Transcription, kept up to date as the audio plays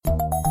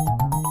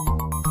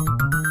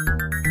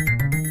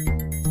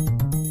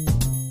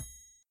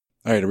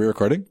All right, are we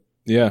recording?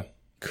 Yeah.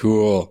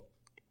 Cool.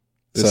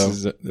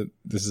 This is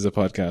a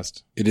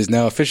podcast. It is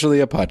now officially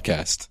a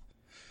podcast.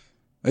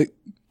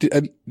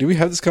 Do we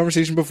have this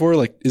conversation before?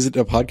 Like, is it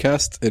a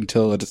podcast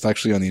until it's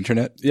actually on the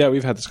internet? Yeah,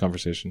 we've had this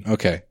conversation.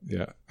 Okay.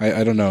 Yeah.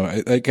 I don't know.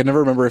 I can never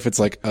remember if it's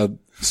like a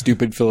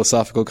stupid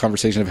philosophical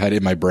conversation I've had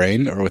in my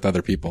brain or with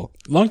other people.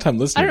 Longtime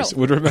listeners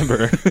would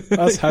remember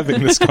us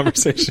having this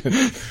conversation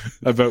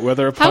about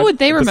whether a How would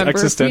they remember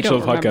this existential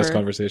if we don't podcast remember?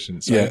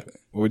 conversation. So Yeah.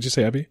 What would you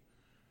say, Abby?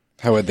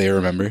 How would they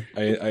remember?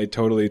 I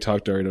totally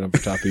talked right on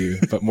top of you,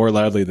 but more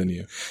loudly than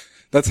you.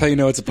 That's how you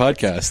know it's a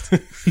podcast.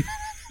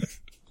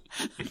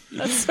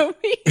 That's so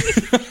mean.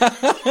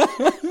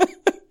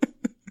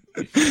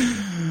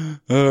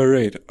 All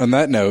right. On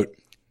that note,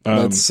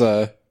 let's,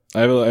 I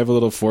have a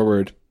little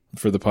forward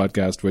for the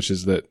podcast, which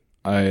is that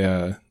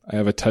I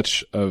have a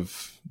touch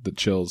of the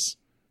chills.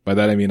 By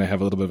that I mean I have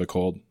a little bit of a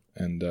cold,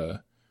 and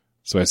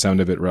so I sound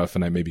a bit rough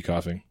and I may be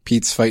coughing.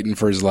 Pete's fighting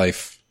for his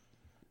life.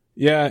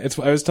 Yeah,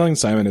 I was telling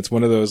Simon, it's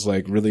one of those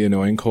like really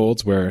annoying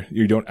colds where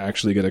you don't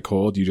actually get a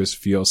cold, you just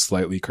feel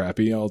slightly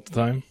crappy all the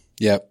time.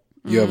 Yep.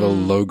 You have a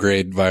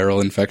low-grade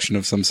viral infection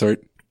of some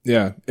sort.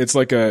 Yeah, it's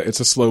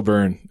a slow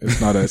burn. It's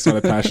not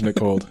a passionate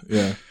cold.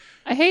 Yeah.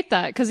 I hate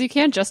that because you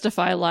can't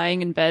justify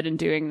lying in bed and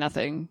doing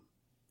nothing.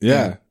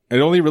 Yeah.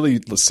 It only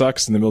really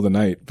sucks in the middle of the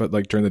night, but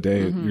like during the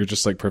day, you're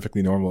just like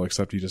perfectly normal,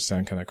 except you just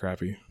sound kind of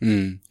crappy.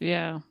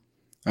 Yeah.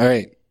 All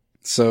right.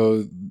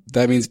 So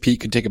that means Pete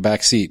could take a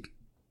back seat.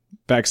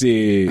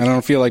 Backseat. I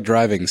don't feel like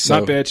driving, so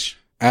Not bitch.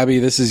 Abby,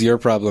 this is your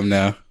problem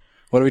now.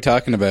 What are we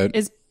talking about?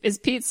 Is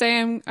Pete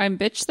saying I'm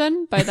bitch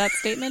then by that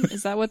statement?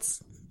 Is that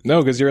what's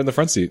No, because you're in the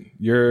front seat.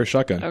 You're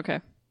shotgun.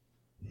 okay?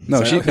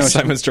 No,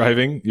 Simon's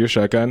driving. You're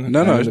shotgun.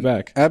 No, I'm in the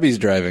back. Abby's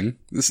driving.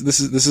 This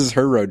is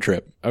her road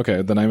trip.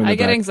 Okay, then I'm in the I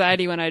get back.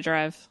 anxiety when I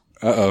drive.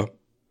 Uh-oh.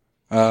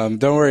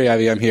 Don't worry,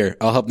 Abby, I'm here.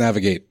 I'll help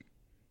navigate.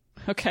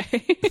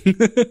 Okay.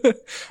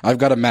 I've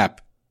got a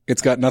map.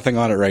 It's got nothing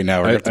on it right now.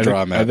 We're going to have to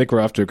draw a map. I think we're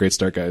off to a great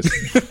start, guys.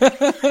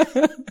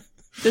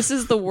 This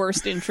is the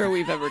worst intro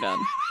we've ever done.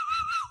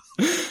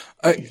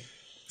 That's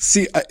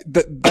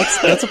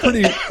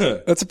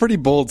a pretty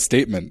bold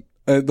statement.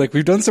 Like,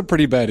 we've done some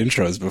pretty bad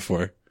intros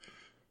before.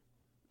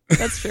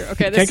 That's true.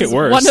 Okay, this Can't get is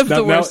worse. one of Now-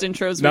 the worst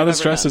intros we've Now the ever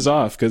stress done. is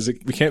off because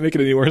we can't make it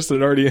any worse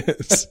than it already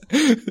is.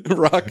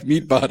 Rock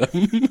meat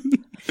bottom.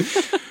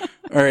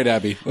 All right,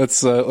 Abby,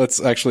 let's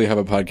actually have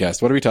a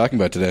podcast. What are we talking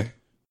about today?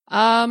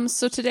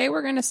 So today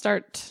we're going to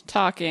start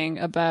talking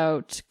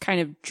about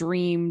kind of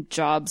dream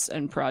jobs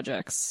and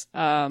projects.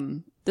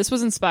 This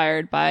was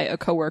inspired by a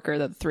coworker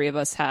that the three of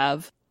us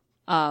have,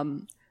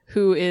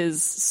 who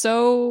is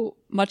so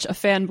much a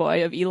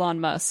fanboy of Elon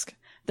Musk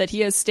that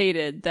he has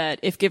stated that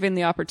if given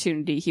the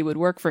opportunity, he would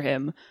work for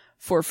him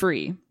for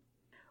free,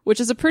 which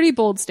is a pretty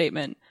bold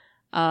statement.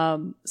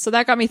 So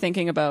that got me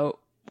thinking about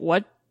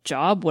what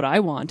job would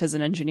I want as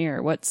an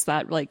engineer? What's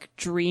that like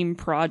dream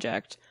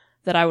project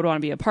that I would want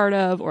to be a part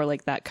of, or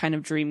like that kind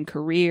of dream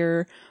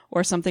career,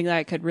 or something that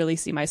I could really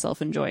see myself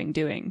enjoying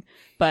doing,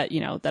 but you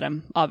know, that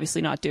I'm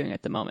obviously not doing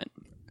at the moment.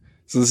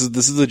 So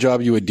this is the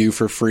job you would do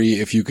for free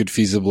if you could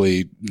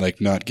feasibly like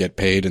not get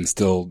paid and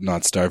still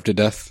not starve to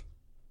death?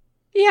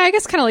 Yeah, I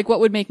guess kind of like what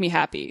would make me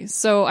happy.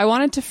 So I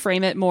wanted to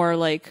frame it more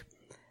like,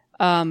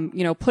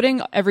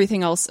 putting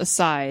everything else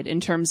aside in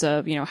terms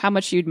of, you know, how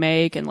much you'd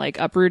make and like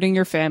uprooting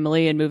your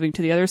family and moving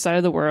to the other side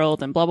of the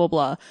world and blah, blah,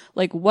 blah.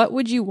 Like, what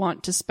would you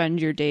want to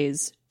spend your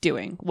days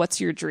doing? What's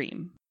your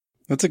dream?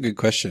 That's a good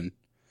question.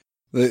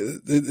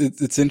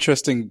 It's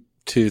interesting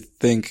to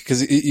think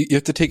because you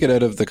have to take it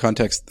out of the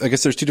context. I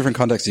guess there's two different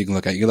contexts you can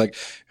look at. You're like,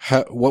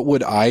 what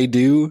would I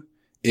do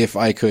if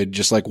I could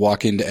just like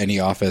walk into any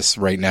office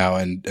right now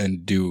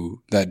and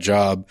do that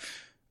job?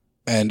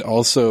 And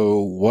also,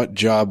 what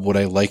job would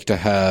I like to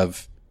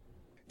have?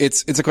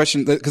 It's a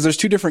question because there's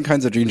two different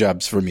kinds of dream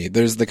jobs for me.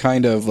 There's the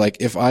kind of like,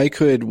 if I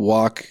could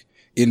walk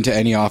into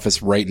any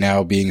office right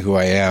now being who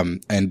I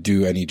am and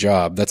do any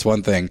job, that's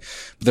one thing.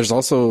 But there's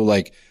also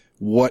like,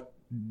 what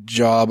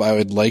job I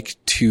would like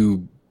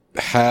to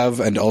have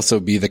and also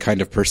be the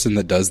kind of person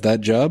that does that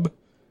job,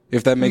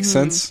 if that makes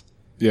sense.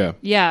 Yeah.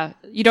 Yeah,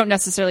 you don't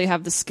necessarily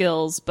have the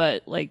skills,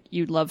 but like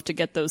you'd love to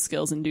get those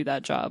skills and do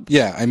that job.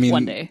 Yeah, I mean,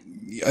 one day.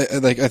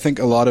 I think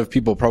a lot of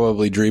people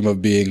probably dream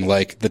of being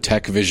like the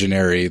tech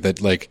visionary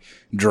that like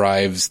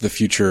drives the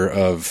future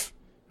of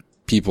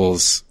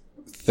people's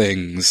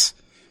things,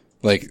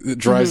 like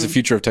drives the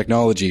future of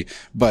technology.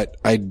 But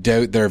I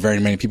doubt there are very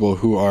many people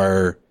who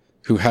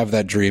have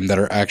that dream that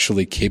are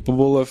actually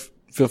capable of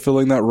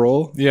fulfilling that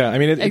role. Yeah. I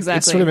mean, Exactly.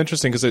 it's sort of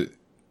interesting because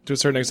to a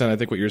certain extent, I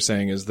think what you're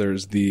saying is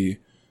there's the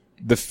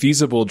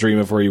feasible dream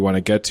of where you want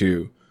to get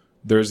to.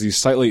 There's the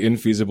slightly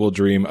infeasible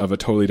dream of a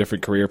totally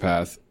different career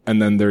path.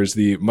 And then there's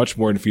the much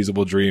more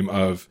infeasible dream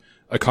of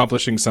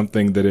accomplishing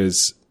something that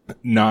is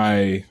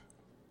nigh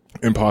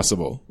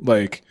impossible.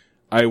 Like,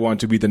 I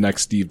want to be the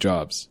next Steve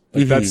Jobs.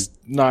 Like,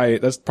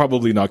 that's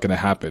probably not going to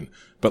happen.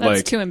 But That's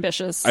like, too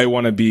ambitious. I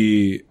want to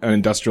be an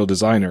industrial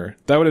designer.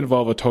 That would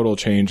involve a total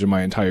change in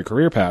my entire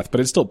career path,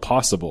 but it's still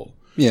possible.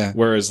 Yeah.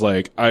 Whereas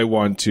like, I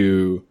want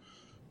to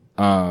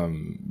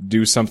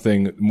do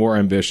something more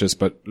ambitious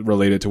but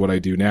related to what I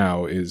do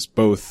now is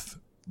both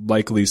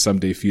likely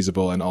someday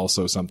feasible and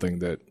also something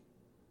that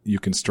you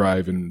can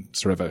strive and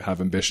sort of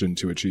have ambition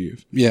to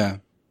achieve. Yeah.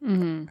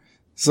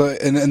 So,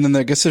 and then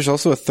I guess there's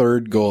also a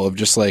third goal of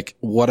just like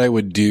what I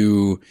would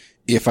do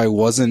if I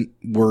wasn't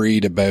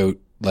worried about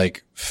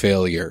like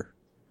failure.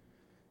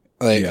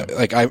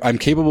 Like I'm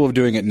capable of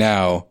doing it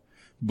now,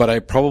 but I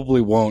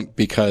probably won't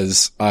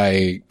because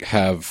I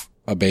have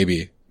a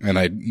baby and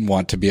I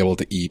want to be able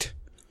to eat.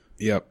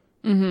 Yep.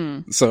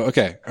 So,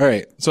 okay. All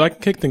right. So I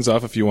can kick things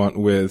off if you want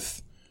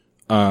with,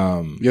 You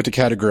have to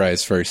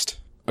categorize first.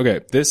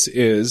 okay, this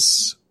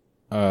is,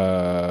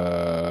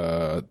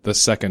 the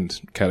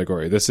second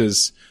category. This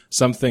is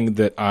something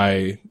that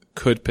I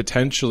could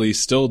potentially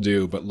still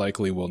do, but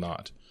likely will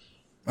not.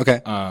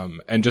 Okay.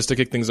 And just to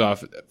kick things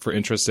off for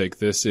interest's sake,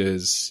 this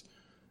is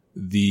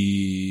the,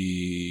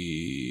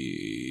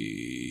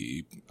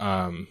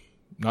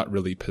 not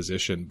really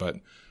position, but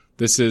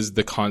this is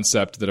the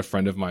concept that a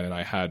friend of mine and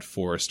I had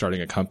for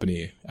starting a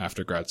company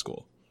after grad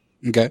school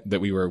Okay. that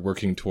we were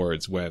working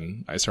towards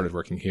when I started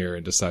working here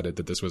and decided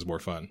that this was more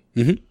fun.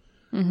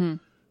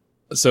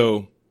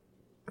 So,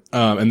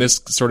 and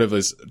this sort of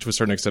is to a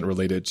certain extent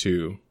related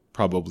to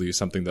probably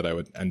something that I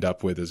would end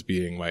up with as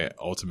being my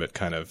ultimate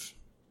kind of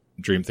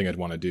dream thing I'd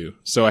want to do.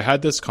 So I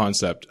had this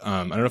concept.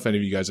 I don't know if any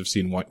of you guys have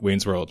seen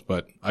Wayne's World,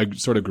 but I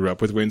sort of grew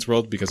up with Wayne's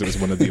World because it was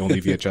one of the only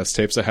VHS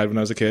tapes I had when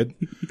I was a kid.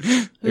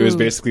 It was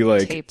basically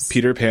like tapes.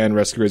 Peter Pan,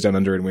 Rescuers Down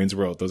Under, and Wayne's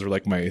World. Those were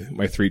like my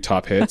three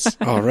top hits.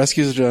 Oh,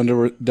 Rescues Down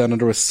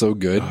Under was so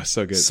good. Oh,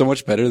 so good. So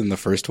much better than the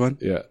first one.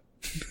 Yeah.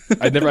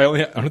 I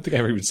don't think I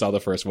ever even saw the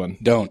first one.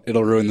 Don't.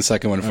 It'll ruin the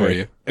second one for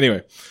you.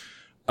 Anyway,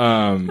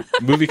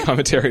 movie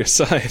commentary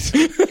aside,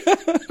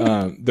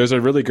 there's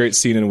a really great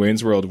scene in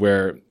Wayne's World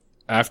where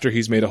after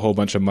he's made a whole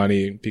bunch of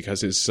money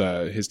because his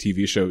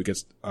TV show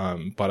gets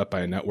bought up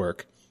by a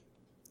network,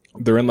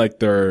 they're in like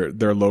their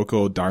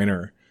local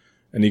diner,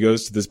 and he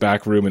goes to this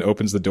back room and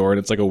opens the door, and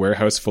it's like a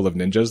warehouse full of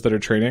ninjas that are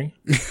training,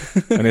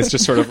 and it's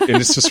just sort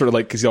of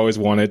like because he always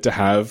wanted to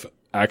have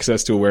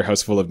access to a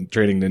warehouse full of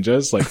training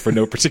ninjas, like for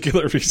no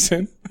particular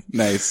reason.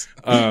 Nice.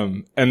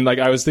 And like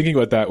I was thinking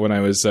about that when I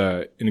was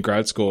in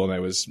grad school and I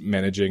was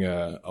managing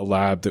a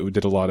lab that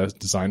did a lot of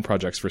design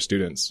projects for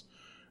students.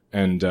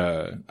 And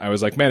I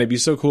was like, man, it'd be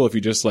so cool if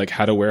you just like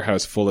had a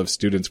warehouse full of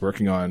students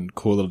working on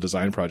cool little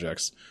design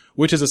projects,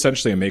 which is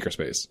essentially a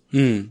makerspace.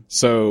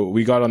 So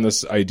we got on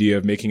this idea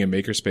of making a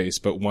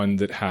makerspace, but one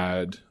that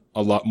had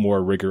a lot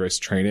more rigorous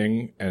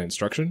training and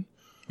instruction.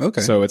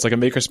 Okay. So it's like a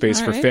makerspace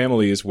All for right.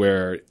 families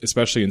where,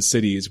 especially in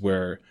cities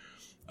where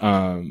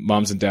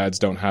moms and dads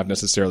don't have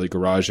necessarily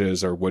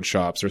garages or wood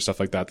shops or stuff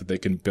like that they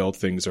can build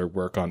things or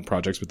work on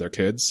projects with their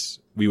kids.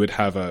 We would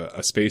have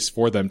a space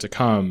for them to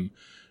come.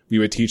 We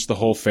would teach the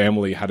whole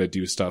family how to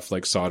do stuff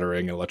like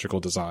soldering, electrical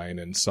design,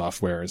 and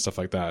software and stuff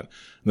like that. And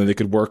then they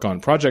could work on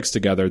projects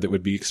together that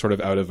would be sort of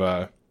out of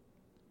a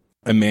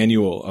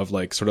manual of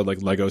like sort of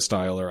like Lego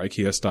style or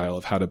IKEA style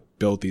of how to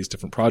build these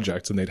different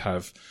projects. And they'd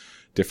have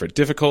different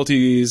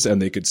difficulties and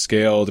they could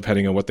scale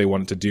depending on what they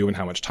wanted to do and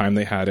how much time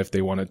they had. If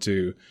they wanted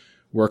to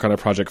work on a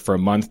project for a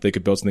month, they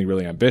could build something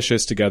really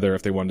ambitious together.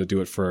 If they wanted to do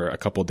it for a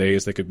couple of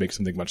days, they could make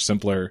something much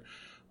simpler.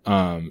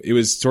 It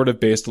was sort of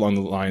based along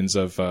the lines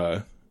of,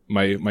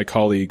 my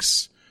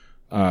colleague's,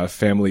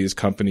 family's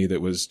company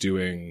that was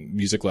doing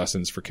music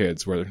lessons for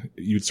kids where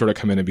you'd sort of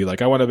come in and be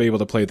like, I want to be able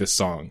to play this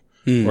song.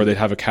 Or they'd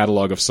have a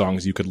catalog of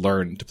songs you could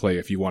learn to play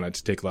if you wanted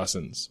to take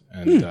lessons.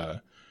 And,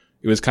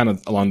 it was kind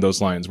of along those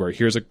lines where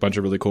here's a bunch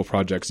of really cool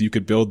projects. You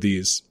could build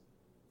these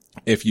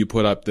if you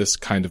put up this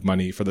kind of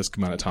money for this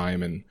amount of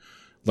time and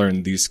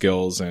learn these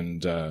skills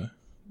and,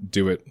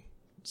 do it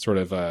sort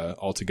of,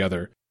 all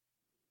together.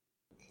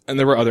 And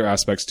there were other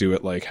aspects to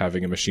it, like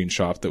having a machine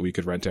shop that we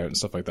could rent out and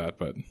stuff like that.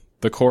 But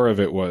the core of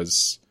it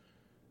was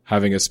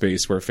having a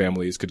space where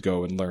families could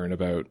go and learn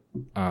about,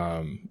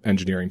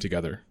 engineering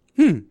together.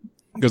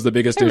 Because the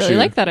biggest I issue. really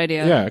like that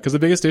idea. Yeah. Because the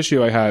biggest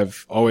issue I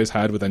have always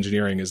had with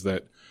engineering is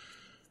that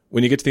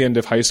when you get to the end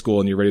of high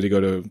school and you're ready to go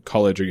to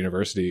college or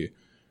university,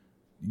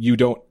 you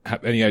don't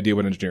have any idea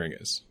what engineering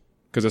is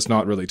because it's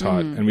not really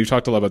taught. And we've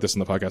talked a lot about this in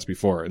the podcast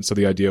before. And so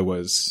the idea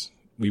was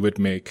we would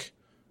make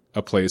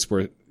a place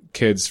where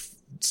kids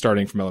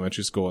starting from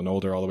elementary school and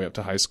older all the way up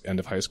to end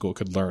of high school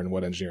could learn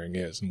what engineering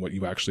is and what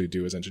you actually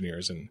do as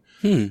engineers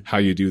and how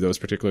you do those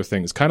particular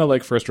things. Kind of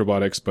like FIRST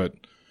Robotics, but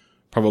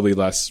probably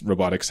less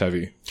robotics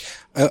heavy.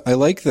 I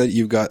like that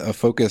you've got a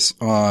focus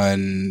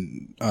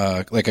on,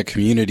 like a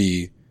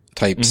community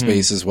type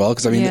space as well.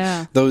 Cause I mean,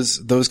 Yeah.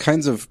 those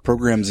kinds of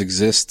programs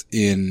exist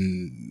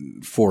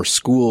for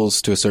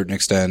schools to a certain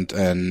extent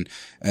and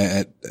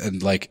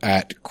like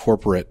at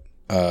corporate,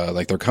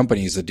 like there are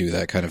companies that do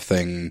that kind of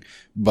thing,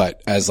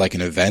 but as like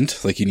an event,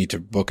 like you need to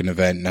book an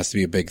event and it has to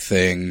be a big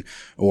thing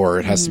or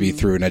it has to be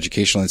through an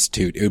educational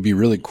institute. It would be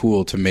really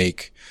cool to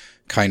make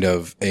kind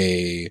of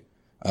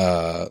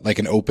like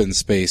an open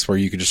space where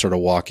you could just sort of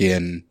walk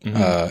in,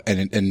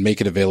 and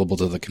make it available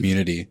to the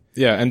community.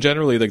 Yeah. And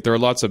generally, like there are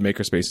lots of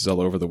maker spaces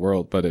all over the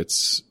world, but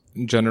it's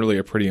generally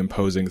a pretty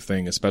imposing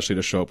thing, especially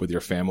to show up with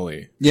your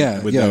family.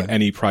 Yeah, Without yeah.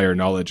 any prior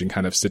knowledge and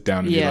kind of sit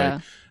down and be Yeah.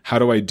 like, how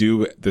do I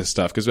do this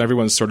stuff? Because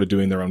everyone's sort of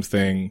doing their own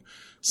thing.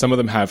 Some of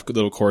them have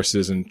little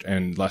courses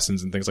and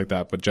lessons and things like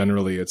that, but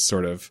generally it's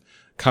sort of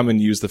come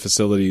and use the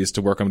facilities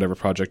to work on whatever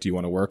project you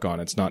want to work on.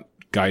 It's not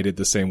guided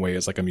the same way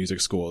as like a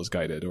music school is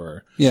guided,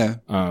 or Yeah.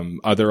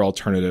 other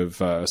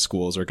alternative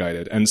schools are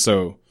guided. And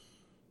so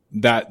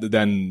that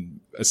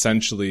then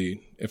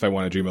essentially, if I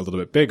want to dream a little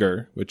bit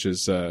bigger, which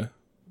is the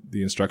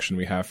instruction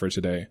we have for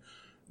today,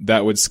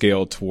 that would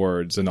scale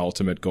towards an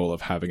ultimate goal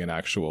of having an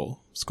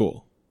actual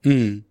school.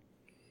 And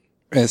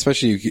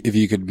especially if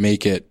you could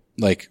make it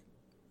like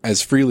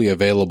as freely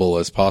available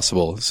as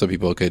possible, so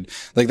people could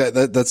like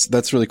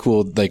that's really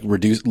cool. Like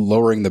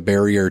lowering the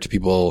barrier to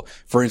people.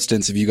 For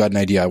instance, if you got an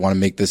idea, I want to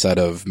make this out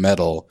of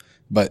metal,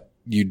 but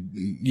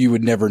you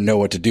would never know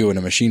what to do in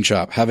a machine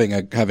shop. Having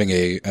a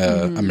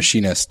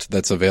machinist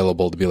that's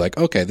available to be like,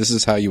 okay, this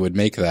is how you would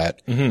make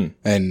that. Mm-hmm.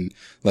 And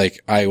like,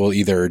 I will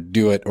either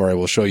do it or I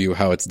will show you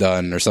how it's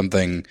done or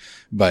something.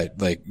 But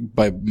like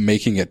by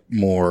making it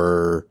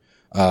more,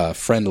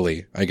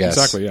 friendly, I guess.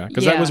 Exactly. Yeah.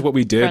 Cause that was what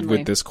we did friendly.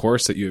 with this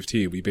course at U of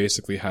T. We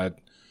basically had,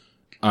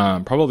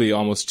 probably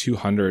almost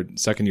 200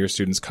 second year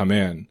students come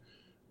in,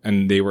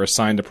 and they were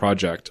assigned a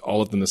project,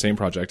 all of them the same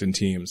project in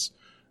teams.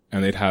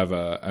 And they'd have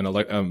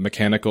a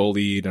mechanical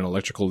lead, an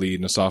electrical lead,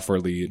 and a software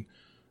lead.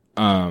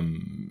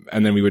 And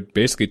then we would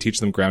basically teach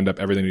them ground up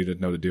everything they needed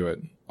to know to do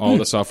it. All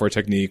the software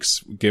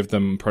techniques, give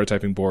them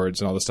prototyping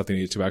boards and all the stuff they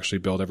needed to actually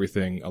build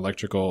everything,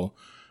 electrical,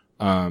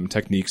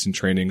 techniques and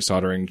training,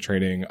 soldering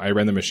training. I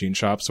ran the machine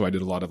shop, so I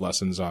did a lot of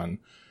lessons on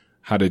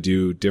how to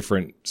do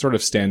different sort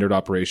of standard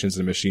operations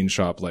in a machine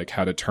shop, like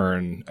how to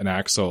turn an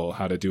axle,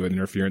 how to do an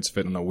interference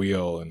fit on a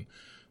wheel, and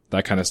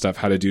that kind of stuff,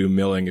 how to do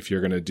milling if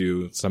you're going to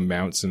do some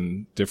mounts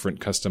and different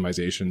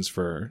customizations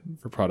for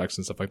products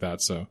and stuff like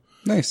that. So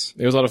Nice.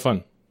 it was a lot of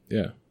fun.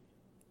 Yeah.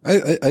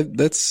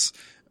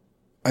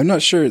 I'm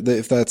not sure that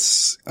if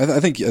that's, I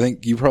think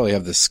you probably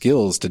have the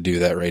skills to do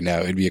that right now.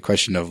 It'd be a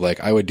question of like,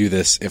 I would do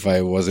this if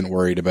I wasn't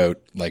worried about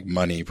like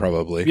money,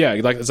 probably. Yeah.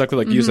 Like exactly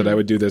like you said, I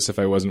would do this if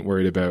I wasn't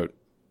worried about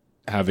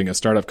having a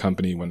startup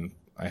company when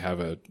I have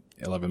a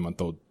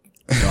 11-month-old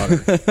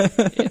daughter.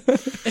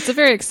 It's a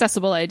very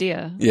accessible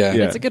idea. Yeah.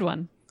 Yeah. It's a good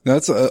one.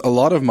 That's a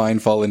lot of mine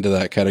fall into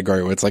that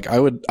category where it's like, I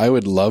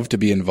would love to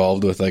be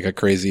involved with like a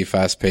crazy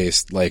fast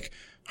paced, like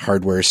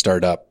hardware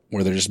startup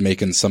where they're just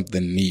making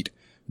something neat.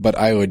 But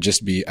I would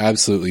just be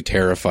absolutely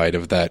terrified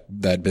of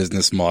that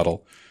business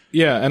model.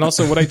 Yeah. And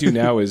also what I do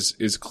now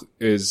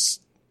is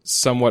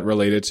somewhat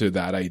related to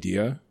that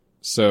idea.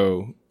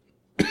 So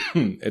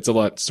it's a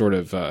lot sort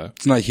of,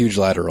 It's not a huge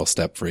lateral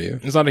step for you.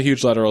 it's not a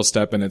huge lateral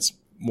step, and it's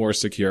more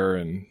secure,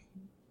 and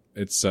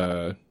it's,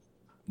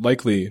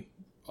 likely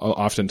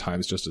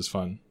oftentimes just as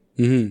fun.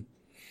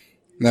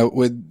 Now,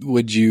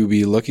 would you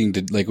be looking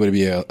to like, would it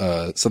be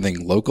a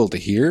something local to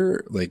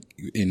here? Like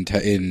I'm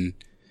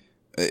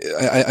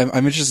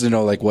interested to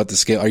know like what the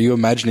scale, are you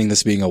imagining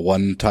this being a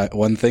one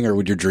thing, or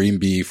would your dream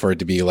be for it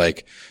to be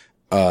like,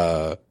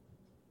 a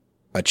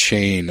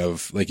chain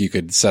of like you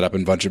could set up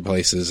in a bunch of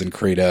places and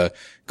create a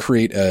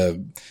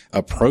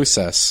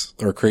process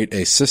or create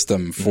a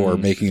system for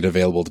making it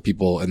available to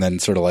people, and then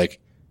sort of like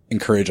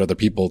encourage other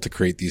people to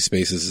create these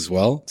spaces as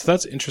well? So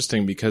that's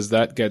interesting, because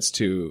that gets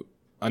to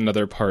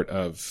another part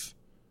of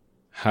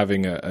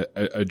having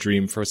a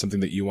dream for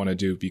something that you want to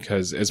do,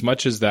 because as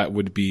much as that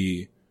would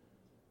be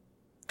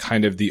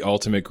kind of the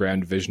ultimate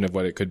grand vision of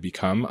what it could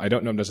become, I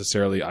don't know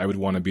necessarily I would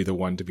want to be the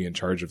one to be in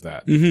charge of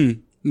that.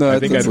 No, I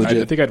think that's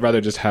legit. I think I'd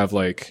rather just have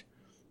like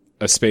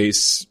a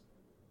space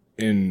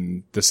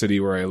in the city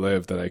where I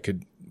live that I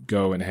could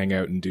go and hang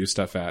out and do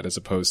stuff at, as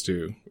opposed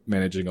to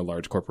managing a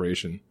large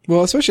corporation.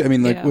 Well, especially, I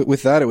mean, like Yeah.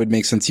 with that, it would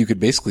make sense. You could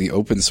basically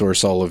open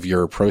source all of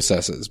your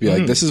processes. Be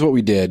like, this is what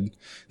we did.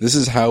 This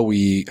is how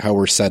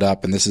we're set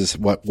up, and this is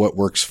what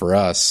works for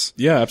us.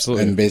 Yeah,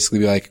 absolutely. And basically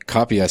be like,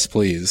 copy us,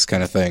 please,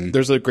 kind of thing.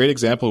 There's a great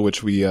example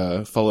which we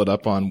followed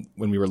up on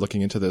when we were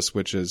looking into this,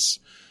 which is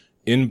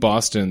in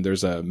Boston.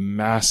 There's a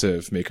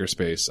massive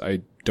makerspace.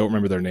 I don't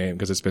remember their name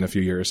because it's been a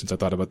few years since I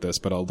thought about this,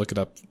 but I'll look it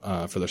up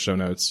for the show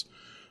notes.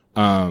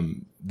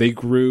 They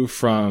grew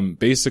from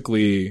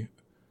basically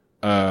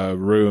a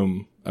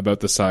room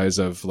about the size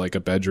of like a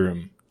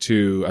bedroom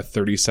to a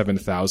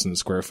 37,000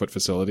 square foot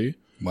facility.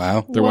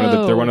 Wow. They're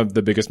Whoa. one of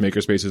the biggest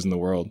makerspaces in the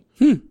world.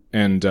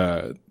 And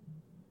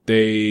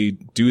they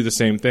do the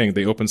same thing.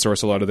 They open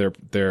source a lot of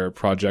their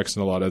projects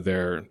and a lot of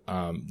their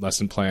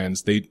lesson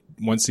plans. They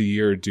once a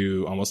year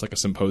do almost like a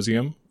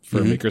symposium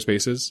for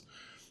makerspaces,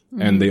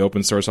 and they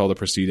open source all the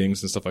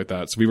proceedings and stuff like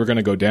that. So we were going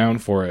to go down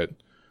for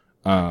it,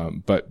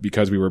 but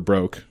because we were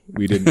broke,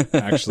 we didn't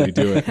actually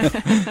do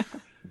it.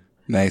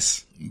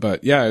 Nice.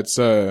 But yeah, it's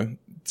so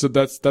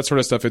that's that sort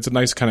of stuff. It's a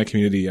nice kind of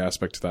community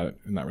aspect to that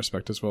in that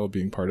respect as well,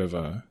 being part of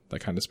that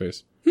kind of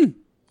space.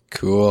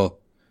 Cool.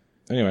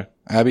 Anyway,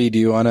 Abby, do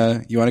you want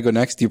to go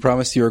next? You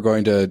promised you were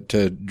going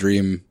to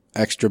dream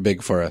extra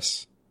big for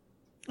us.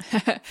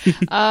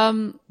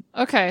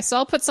 Okay, so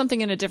I'll put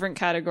something in a different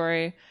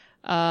category.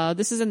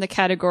 This is in the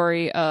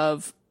category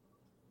of,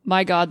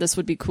 my God, this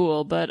would be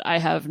cool, but I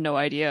have no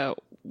idea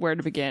where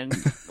to begin.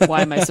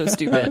 Why am I so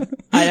stupid?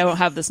 I don't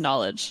have this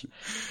knowledge.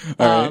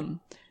 Right.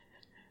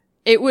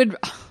 It would,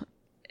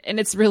 and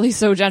it's really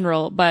so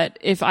general, but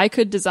if I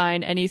could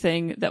design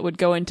anything that would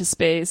go into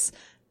space,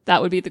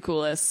 that would be the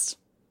coolest.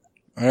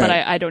 All But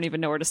right. I don't even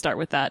know where to start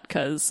with that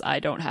because I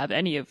don't have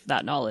any of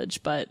that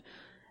knowledge. But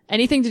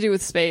anything to do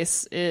with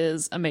space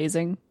is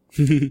amazing.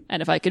 And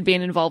if I could be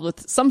involved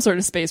with some sort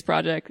of space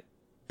project,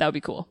 that would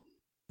be cool.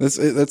 That's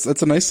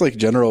a nice like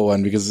general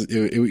one because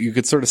you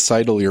could sort of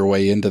sidle your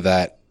way into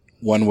that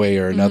one way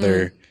or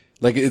another.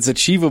 Like it's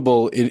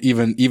achievable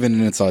even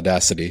in its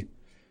audacity.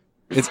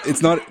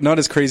 It's not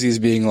as crazy as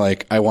being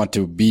like I want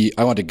to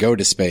go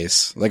to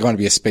space. Like I want to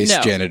be a space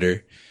No.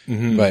 janitor.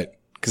 But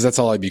because that's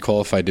all I'd be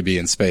qualified to be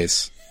in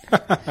space.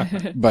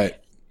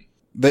 But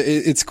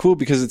it's cool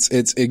because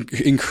it's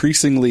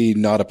increasingly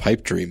not a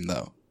pipe dream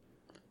though.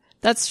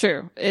 That's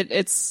true.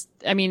 It's,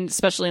 I mean,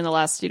 especially in the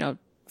last,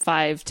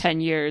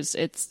 5-10 years,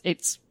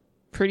 it's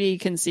pretty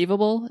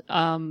conceivable,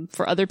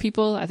 for other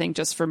people. I think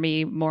just for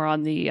me, more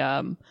on the,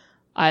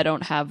 I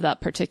don't have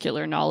that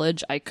particular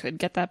knowledge. I could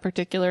get that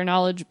particular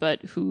knowledge,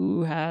 but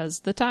who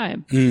has the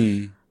time?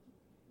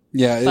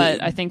 Yeah.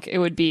 But I think it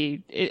would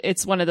be,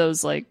 it's one of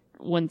those like,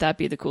 wouldn't that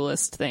be the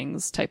coolest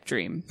things type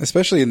dream?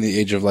 Especially in the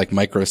age of like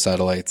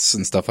microsatellites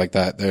and stuff like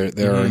that.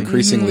 There are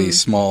increasingly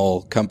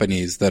small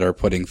companies that are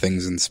putting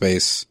things in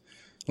space,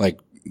 like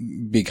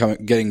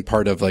getting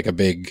part of like a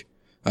big,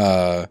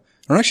 I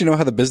don't actually know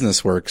how the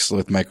business works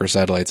with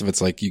microsatellites. If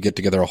it's like you get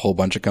together a whole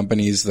bunch of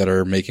companies that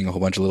are making a whole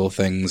bunch of little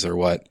things or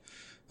what.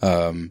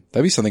 That'd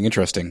be something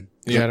interesting.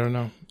 Yeah, I don't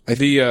know.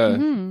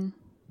 The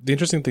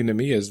interesting thing to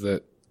me is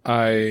that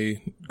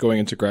I, going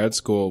into grad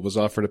school, was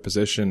offered a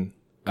position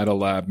at a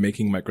lab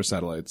making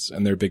microsatellites,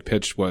 and their big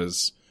pitch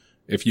was,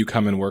 if you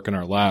come and work in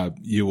our lab,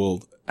 you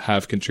will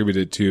have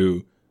contributed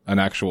to an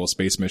actual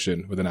space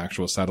mission with an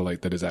actual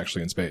satellite that is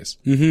actually in space.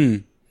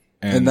 Mm-hmm.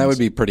 And that would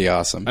be pretty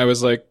awesome. I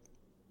was like,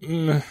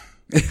 That's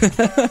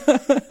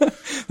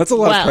a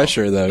lot of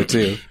pressure though,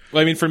 too.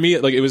 Well, I mean, for me,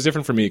 like, it was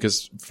different for me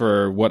because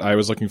for what I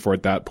was looking for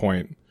at that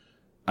point,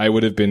 I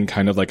would have been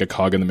kind of like a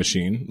cog in the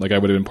machine. Like, I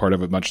would have been part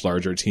of a much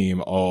larger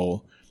team,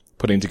 all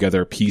putting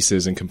together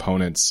pieces and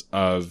components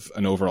of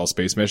an overall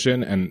space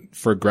mission. And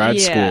for grad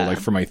school, like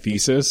for my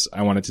thesis,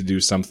 I wanted to do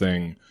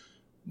something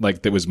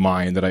like that was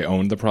mine, that I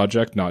owned the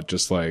project, not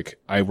just like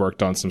I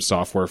worked on some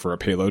software for a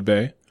payload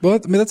bay. Well,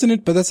 I mean, that's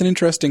an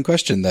interesting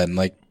question then.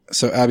 Like,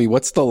 so Abby,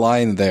 what's the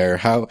line there?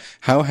 How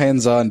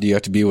hands-on do you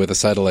have to be with a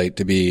satellite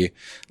to be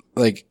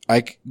like,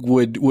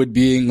 would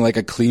being like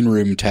a clean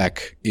room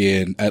tech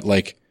at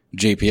like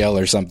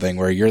JPL or something,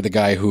 where you're the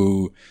guy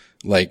who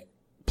like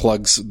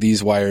plugs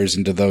these wires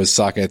into those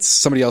sockets.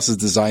 Somebody else has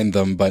designed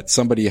them, but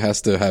somebody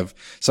has to have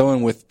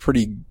someone with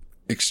pretty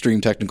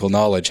extreme technical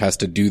knowledge has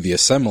to do the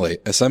assembly.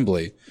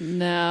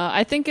 No,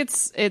 I think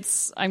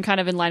I'm kind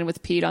of in line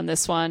with Pete on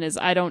this one. Is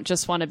I don't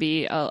just want to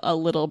be a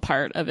little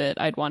part of it.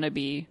 I'd want to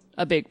be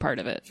a big part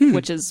of it,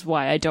 which is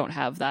why I don't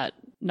have that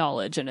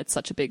knowledge, and it's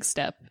such a big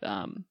step.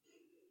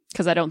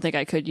 Because I don't think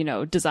I could,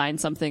 design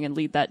something and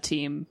lead that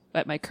team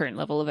at my current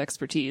level of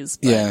expertise.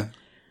 But yeah.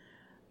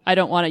 I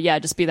don't want to,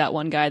 just be that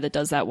one guy that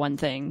does that one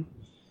thing,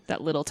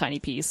 that little tiny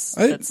piece.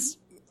 I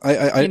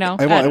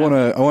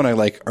want to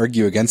like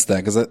argue against that,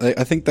 because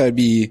I think that'd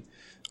be,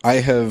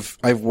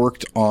 I've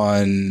worked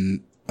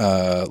on,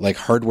 like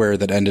hardware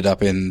that ended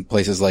up in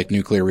places like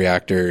nuclear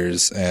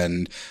reactors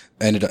and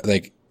ended up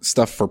like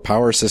stuff for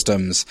power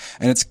systems.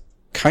 And it's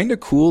kind of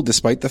cool,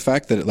 despite the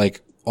fact that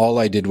like all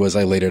I did was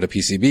I laid out a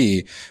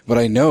PCB, but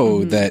I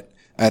know that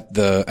at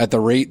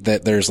the rate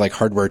that there's like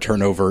hardware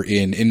turnover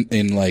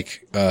in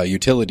like,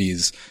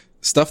 utilities,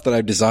 stuff that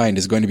I've designed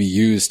is going to be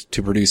used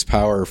to produce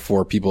power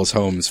for people's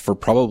homes for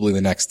probably the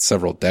next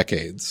several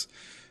decades.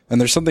 And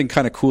there's something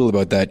kind of cool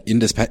about that,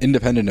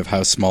 independent of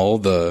how small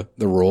the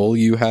role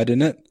you had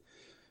in it.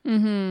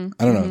 Mm-hmm.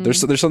 I don't know. There's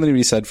something to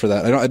be said for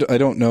that. I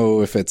don't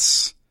know if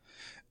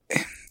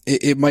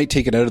it might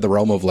take it out of the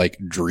realm of like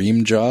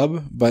dream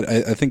job, but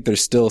I think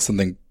there's still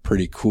something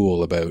pretty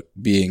cool about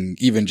being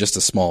even just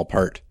a small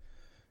part.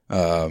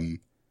 I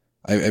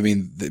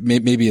mean,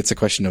 maybe it's a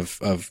question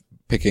of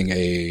picking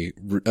a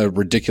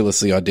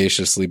ridiculously,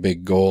 audaciously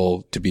big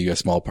goal to be a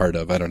small part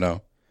of. I don't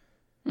know.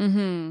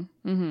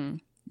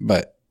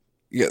 But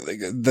yeah,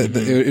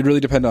 it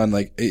really depends on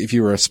like if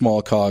you were a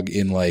small cog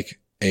in like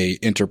a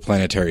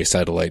interplanetary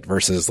satellite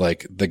versus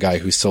like the guy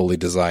who solely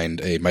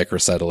designed a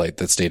microsatellite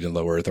that stayed in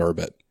low Earth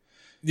orbit.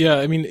 Yeah,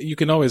 I mean, you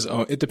can always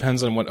it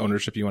depends on what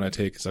ownership you want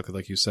to take. Exactly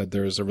like you said,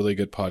 there's a really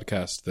good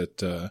podcast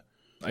that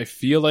I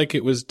feel like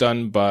it was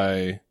done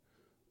by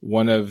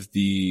one of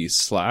the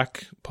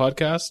Slack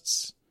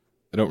podcasts.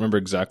 I don't remember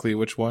exactly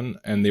which one.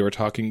 And they were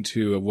talking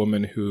to a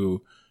woman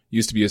who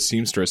used to be a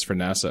seamstress for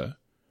NASA.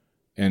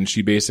 And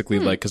she basically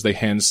cause they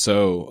hand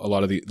sew a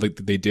lot of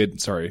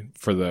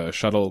for the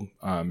shuttle,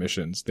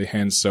 missions, they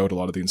hand sewed a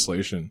lot of the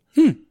insulation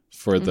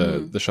for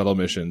the shuttle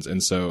missions.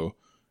 And so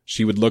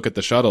she would look at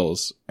the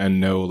shuttles and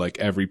know like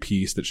every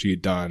piece that she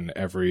had done,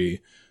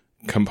 every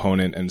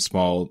component and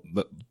small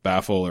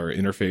baffle or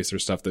interface or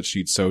stuff that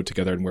she'd sewed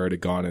together and where it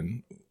had gone.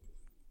 And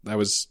that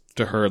was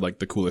to her like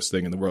the coolest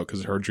thing in the world,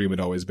 because her dream had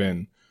always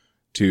been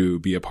to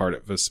be a part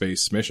of a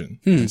space mission.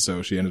 And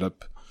so she ended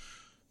up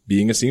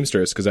being a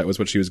seamstress because that was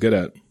what she was good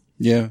at.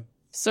 Yeah.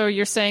 So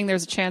you're saying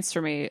there's a chance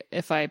for me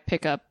if I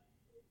pick up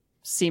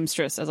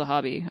seamstress as a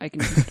hobby. I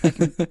can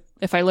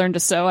if I learn to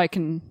sew, I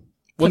can.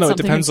 Well, no, it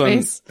something depends in on.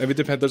 space. I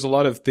mean, there's a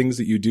lot of things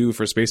that you do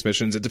for space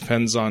missions. It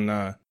depends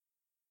on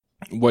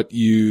what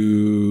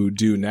you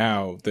do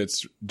now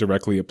that's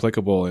directly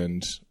applicable,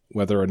 and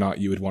whether or not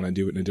you would want to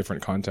do it in a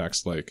different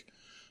context. Like,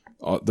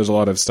 there's a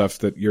lot of stuff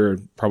that you're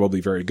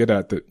probably very good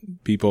at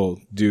that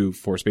people do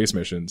for space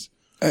missions.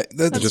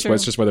 That's true.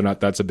 It's just whether or not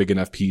that's a big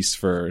enough piece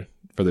for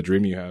the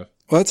dream you have.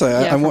 Well, that's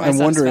Yeah, I'm for my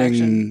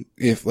wondering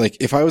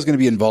if I was going to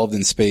be involved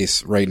in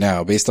space right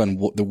now, based on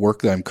the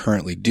work that I'm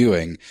currently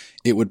doing,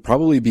 it would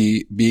probably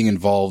be being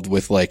involved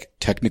with like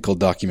technical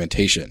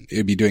documentation. It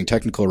would be doing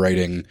technical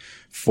writing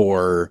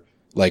for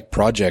like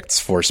projects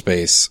for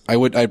space.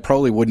 I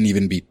probably wouldn't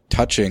even be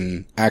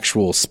touching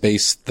actual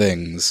space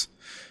things,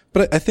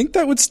 but I think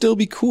that would still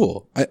be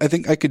cool. I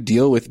think I could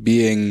deal with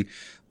being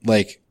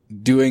like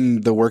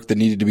doing the work that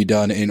needed to be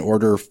done in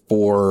order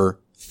for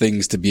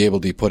things to be able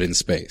to be put in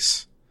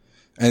space.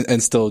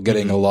 And still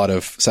getting a lot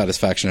of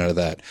satisfaction out of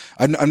that.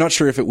 I'm not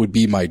sure if it would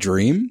be my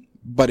dream,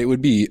 but it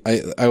would be,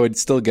 I would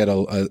still get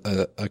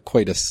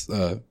quite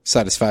a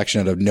satisfaction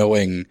out of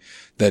knowing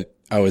that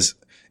I was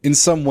in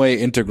some way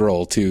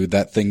integral to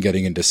that thing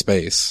getting into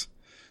space.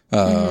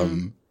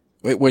 When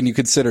you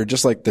consider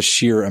just like the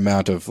sheer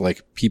amount of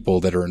like people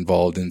that are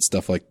involved in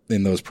stuff like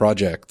in those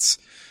projects,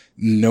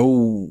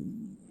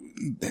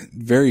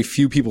 very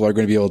few people are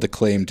going to be able to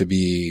claim to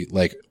be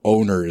like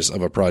owners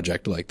of a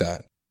project like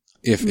that.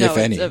 If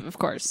any, of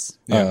course.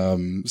 Yeah.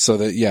 So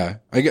that, yeah,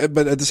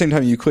 but at the same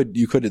time, you could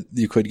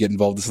get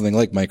involved in something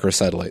like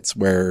microsatellites,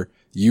 where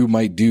you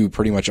might do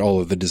pretty much all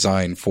of the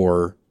design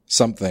for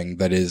something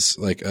that is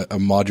like a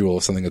module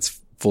of something that's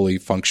fully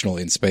functional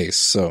in space.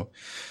 So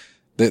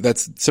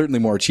that's certainly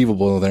more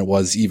achievable than it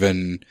was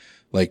even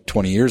like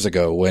 20 years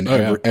ago, when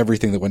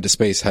everything that went to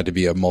space had to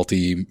be a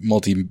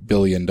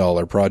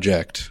multi-billion-dollar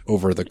project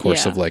over the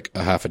course of like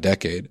a half a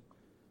decade.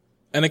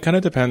 And it kind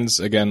of depends,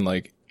 again,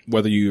 like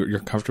whether you're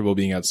comfortable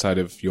being outside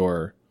of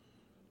your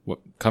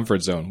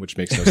comfort zone, which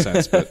makes no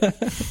sense, but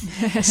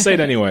say it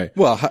anyway.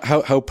 Well,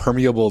 how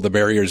permeable the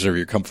barriers of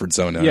your comfort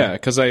zone are. Yeah,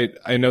 because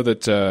I know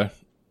that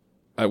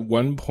at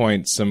one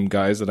point some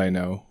guys that I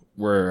know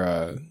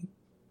were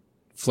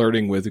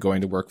flirting with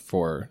going to work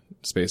for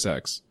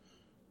SpaceX.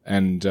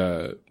 And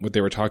what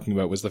they were talking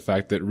about was the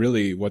fact that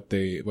really what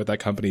that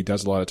company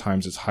does a lot of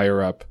times is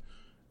hire up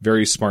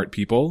very smart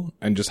people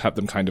and just have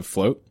them kind of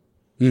float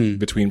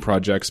between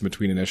projects,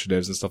 between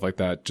initiatives and stuff like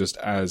that, just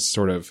as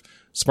sort of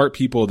smart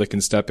people that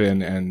can step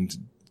in and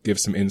give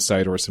some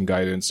insight or some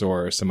guidance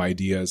or some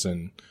ideas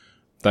and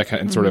that kind,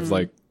 and sort of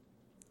like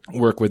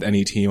work with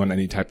any team on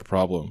any type of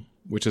problem,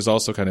 which is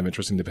also kind of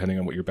interesting depending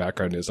on what your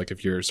background is. Like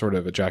if you're sort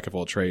of a jack of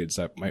all trades,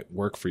 that might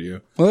work for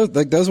you. Well,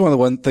 like that was one of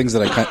the things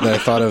that I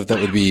thought of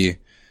that would be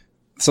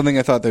something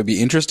I thought that would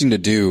be interesting to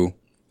do.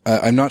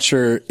 I'm not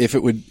sure if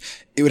it would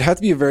have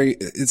to be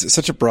it's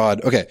such a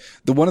broad, okay.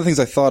 One of the things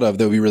I thought of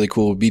that would be really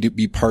cool would be to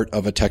be part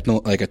of a tech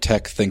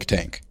think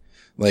tank.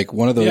 Like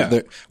one of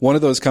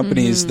those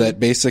companies that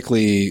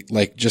basically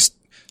like just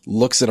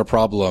looks at a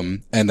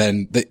problem and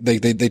then they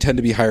tend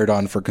to be hired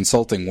on for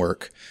consulting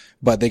work,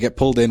 but they get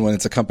pulled in when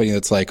it's a company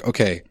that's like,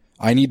 okay,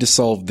 I need to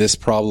solve this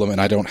problem and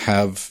I don't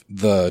have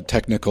the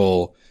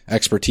technical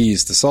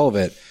expertise to solve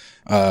it.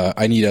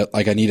 I need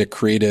a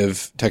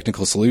creative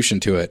technical solution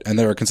to it. And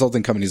there are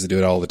consulting companies that do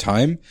it all the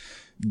time,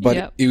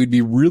 but it would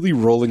be really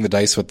rolling the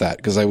dice with that,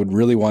 because I would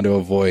really want to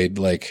avoid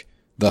like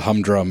the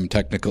humdrum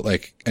technical,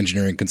 like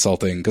engineering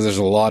consulting, because there's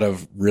a lot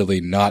of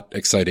really not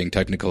exciting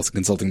technical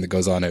consulting that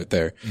goes on out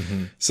there.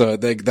 Mm-hmm. So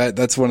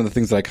that's one of the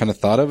things that I kind of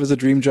thought of as a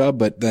dream job,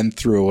 but then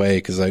threw away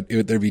because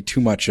there'd be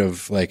too much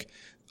of like,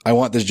 I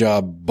want this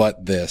job,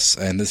 but this,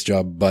 and this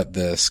job, but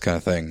this kind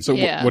of thing. So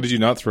what did you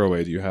not throw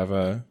away? Do you have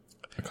a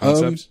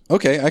concept?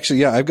 Okay. Actually,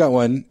 yeah, I've got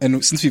one.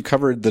 And since we've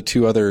covered the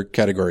two other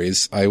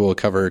categories, I will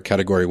cover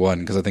category one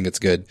because I think it's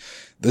good.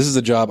 This is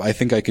a job I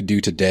think I could do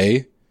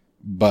today,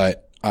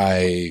 but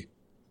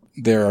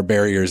there are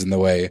barriers in the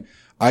way.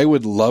 I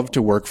would love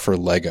to work for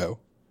Lego.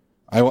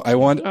 I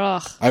want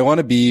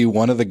to be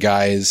one of the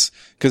guys,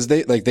 cause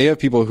they have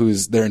people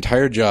whose their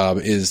entire job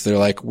is they're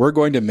like, we're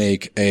going to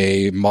make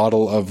a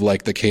model of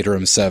like the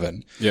Caterham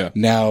 7. Yeah.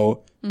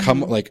 Now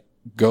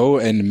go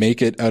and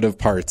make it out of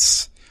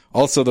parts.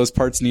 Also, those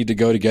parts need to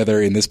go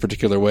together in this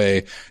particular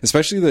way.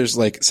 Especially there's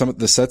like some of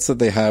the sets that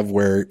they have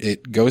where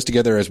it goes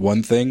together as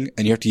one thing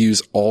and you have to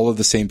use all of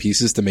the same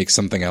pieces to make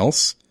something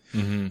else.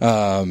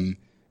 Mm-hmm.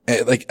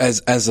 Like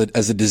as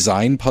a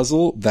design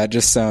puzzle, that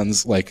just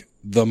sounds like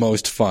the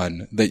most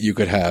fun that you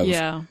could have.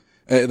 Yeah.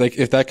 Like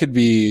if that could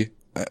be,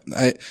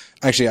 I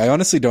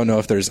honestly don't know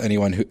if there's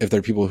anyone if there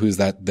are people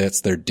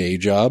that's their day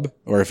job,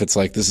 or if it's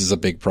like, this is a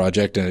big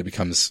project and it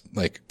becomes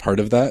like part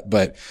of that.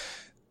 But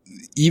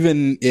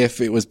even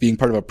if it was being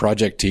part of a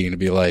project team to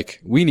be like,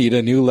 we need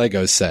a new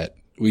Lego set.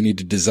 We need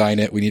to design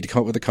it. We need to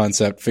come up with a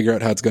concept, figure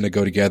out how it's going to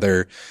go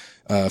together,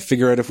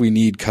 figure out if we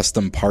need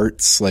custom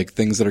parts, like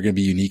things that are going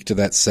to be unique to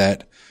that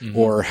set,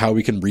 or how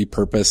we can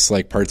repurpose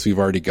like parts we've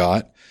already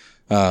got.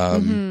 I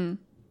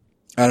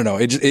don't know.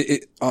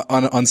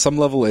 On some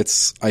level,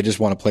 I just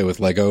want to play with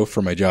Lego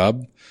for my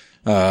job.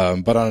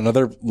 But on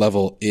another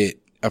level,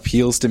 it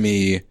appeals to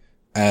me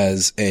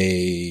as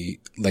a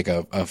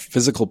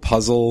physical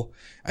puzzle,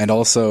 and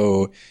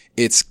also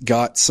it's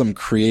got some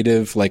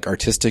creative, like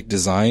artistic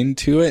design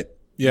to it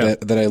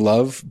that I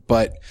love,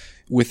 but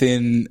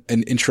within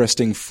an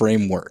interesting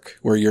framework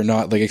where you're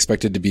not like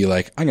expected to be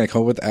like, I'm going to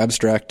come up with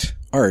abstract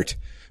art,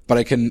 but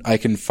I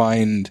can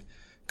find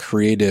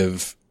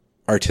creative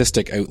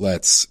artistic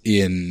outlets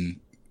in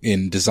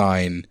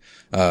design,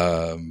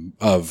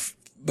 of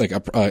like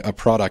a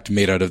product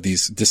made out of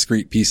these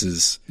discrete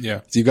pieces.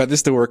 Yeah. So you've got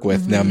this to work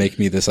with. Now make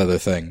me this other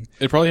thing.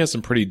 It probably has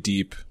some pretty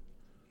deep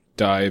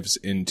dives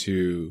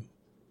into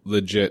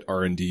legit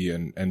R&D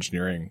and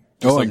engineering.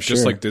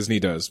 Just like Disney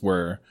does,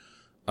 where,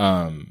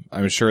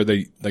 I'm sure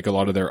they, like a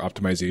lot of their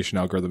optimization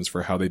algorithms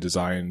for how they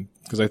design,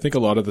 because I think a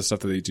lot of the stuff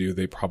that they do,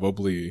 they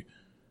probably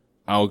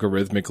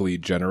algorithmically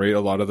generate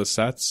a lot of the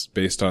sets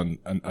based on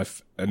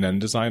an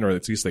end design, or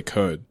at least they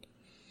could.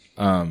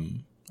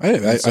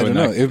 I don't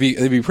know. It'd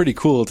be pretty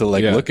cool to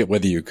like look at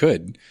whether you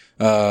could,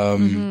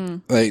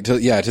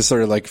 to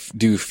sort of like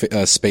do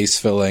space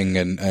filling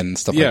and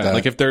stuff like that. Yeah,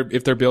 like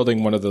if they're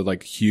building one of the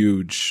like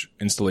huge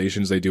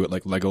installations they do at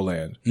like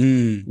Legoland,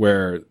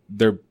 where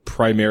they're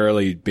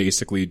primarily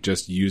basically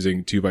just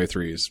using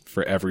 2x3s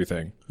for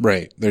everything.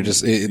 Right. They're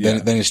just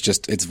then it's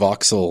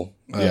voxel.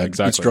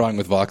 Exactly. It's drawing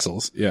with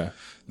voxels. Yeah.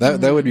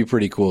 That would be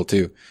pretty cool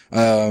too.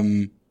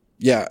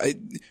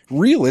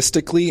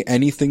 Realistically,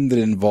 anything that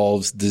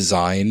involves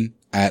design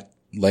at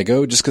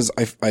Lego, just cause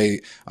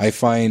I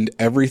find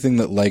everything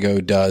that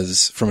Lego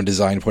does from a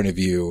design point of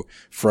view,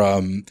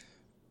 from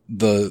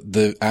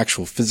the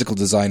actual physical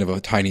design of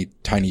a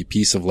tiny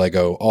piece of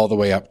Lego all the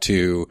way up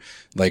to,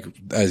 like,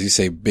 as you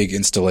say, big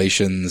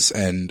installations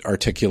and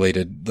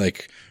articulated,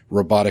 like,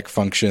 robotic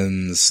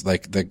functions,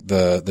 like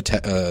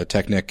the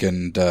Technic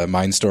and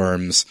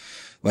Mindstorms,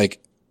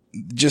 like,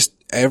 just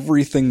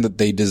everything that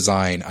they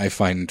design, I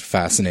find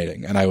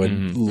fascinating, and I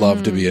would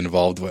love to be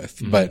involved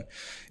with. But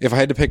if I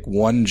had to pick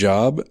one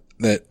job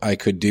that I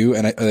could do,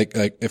 and I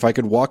like if I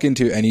could walk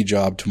into any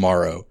job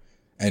tomorrow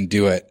and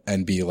do it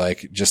and be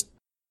like just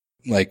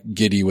like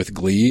giddy with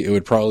glee, it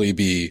would probably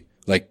be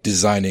like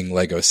designing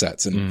Lego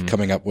sets and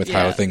coming up with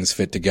how things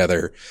fit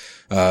together.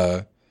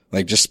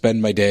 Like just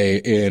spend my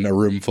day in a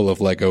room full of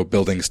Lego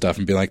building stuff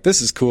and be like,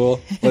 this is cool.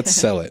 Let's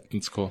sell it.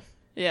 It's cool.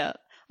 Yeah.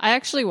 I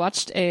actually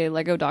watched a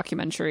Lego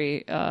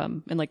documentary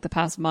in like the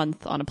past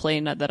month on a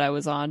plane that I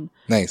was on.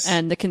 Nice.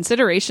 And the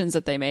considerations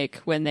that they make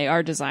when they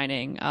are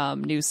designing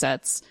new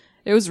sets,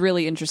 it was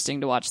really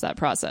interesting to watch that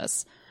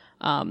process.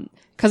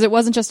 Because it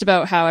wasn't just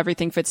about how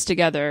everything fits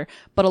together,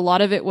 but a lot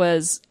of it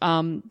was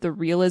the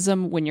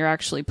realism when you're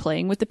actually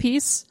playing with the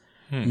piece.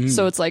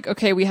 So it's like,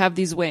 okay, we have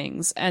these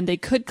wings and they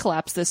could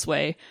collapse this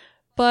way,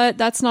 but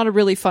that's not a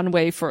really fun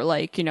way for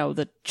like, you know,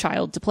 the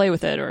child to play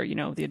with it, or, you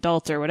know, the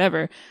adult or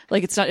whatever.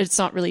 Like it's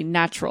not really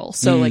natural.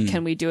 So like,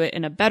 can we do it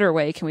in a better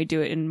way? Can we do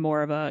it in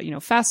more of a, you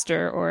know,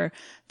 faster, or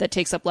that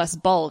takes up less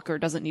bulk or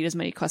doesn't need as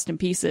many custom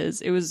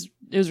pieces? It was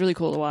really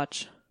cool to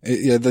watch.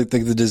 Yeah,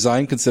 the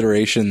design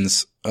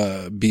considerations,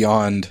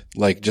 beyond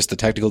like just the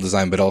technical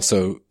design, but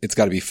also it's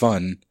got to be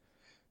fun.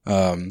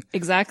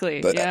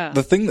 Exactly.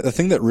 The thing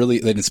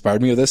that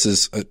inspired me with this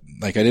is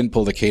like I didn't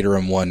pull the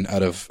Caterham one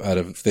out of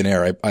thin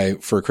air. I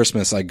for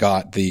Christmas I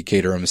got the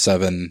Caterham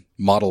 7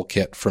 model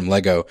kit from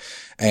Lego,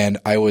 and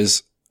I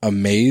was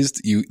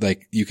amazed. You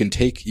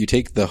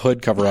take the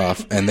hood cover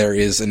off and there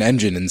is an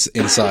engine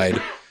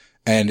inside,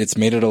 and it's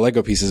made out of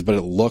Lego pieces, but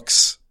it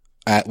looks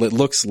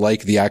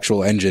like the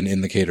actual engine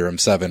in the Caterham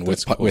 7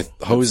 with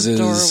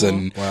hoses,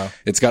 and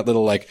it's got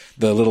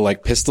little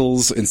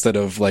pistols instead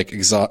of like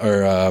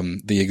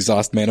the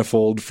exhaust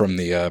manifold from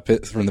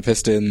the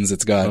pistons.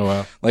 It's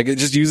got like, it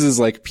just uses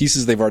like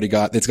pieces they've already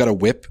got. It's got a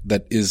whip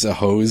that is a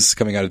hose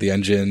coming out of the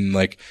engine.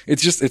 Like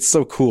it's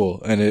so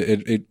cool. And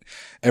it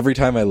every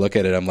time I look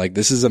at it, I'm like,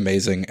 this is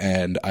amazing,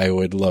 and I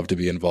would love to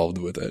be involved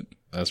with it.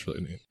 That's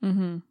really neat.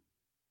 Mm-hmm.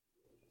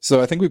 So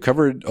I think we've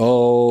covered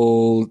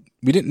no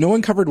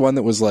one covered one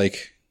that was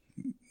like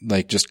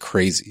just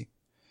crazy.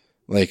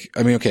 Like,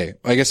 I mean, okay,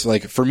 I guess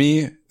like for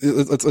me,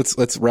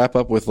 let's wrap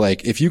up with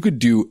like, if you could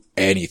do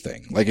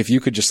anything, like if you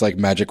could just like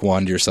magic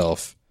wand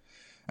yourself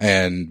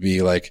and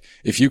be like,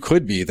 if you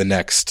could be the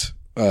next,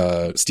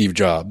 Steve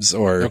Jobs,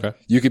 or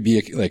you could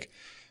be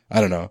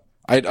I don't know.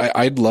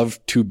 I'd love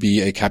to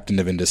be a captain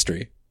of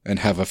industry and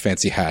have a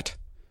fancy hat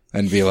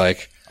and be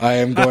like, I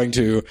am going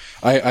to,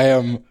 I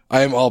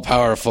am all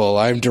powerful.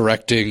 I'm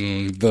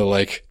directing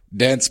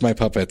dance my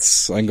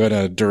puppets. I'm going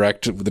to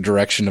direct the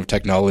direction of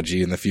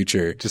technology in the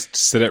future. Just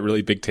sit at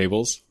really big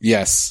tables.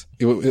 Yes.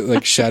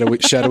 Like shadowy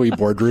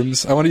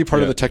boardrooms. I want to be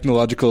part of the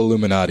technological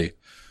Illuminati.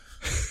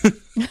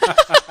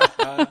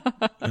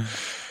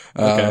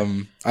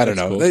 I don't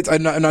know. Cool.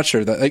 I'm not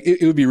sure that like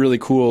it would be really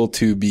cool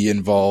to be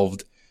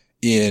involved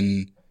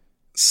in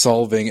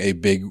solving a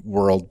big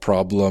world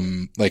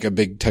problem, like a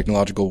big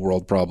technological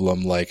world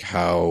problem, like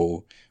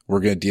how we're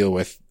going to deal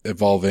with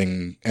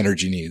evolving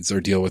energy needs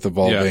or deal with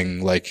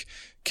evolving like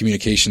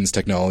communications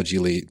technology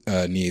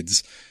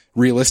needs.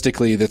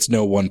 Realistically, that's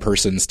no one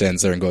person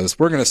stands there and goes,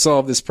 we're going to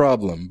solve this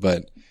problem.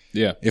 But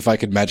if I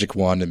could magic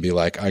wand and be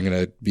like, I'm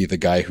going to be the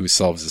guy who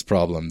solves this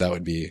problem, that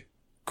would be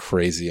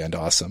crazy and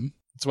awesome.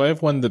 So I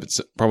have one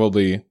that's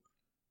probably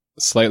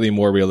slightly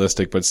more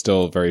realistic, but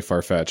still very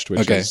far-fetched,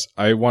 which is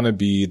I want to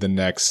be the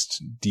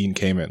next Dean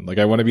Kamen. Like,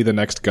 I want to be the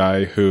next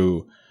guy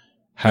who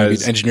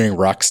has... engineering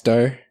rock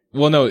star?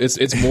 Well, no,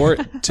 it's more...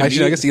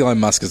 Actually, I guess Elon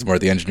Musk is more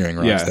the engineering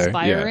rock star.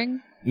 Inspiring? Yeah.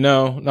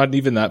 No, not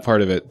even that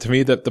part of it. To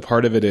me, the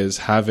part of it is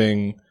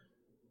having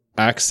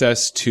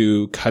access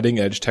to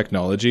cutting-edge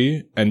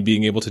technology and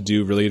being able to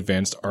do really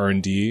advanced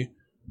R&D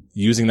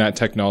using that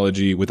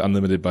technology with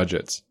unlimited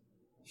budgets.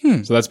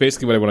 So that's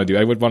basically what I want to do.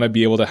 I would want to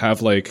be able to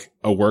have like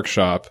a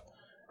workshop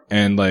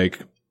and like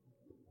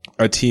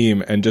a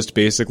team and just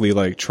basically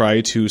like try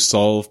to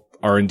solve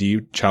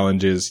R&D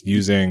challenges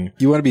using...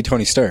 You want to be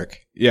Tony Stark.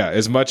 Yeah,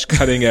 as much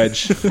cutting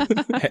edge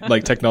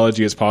like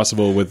technology as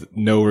possible with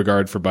no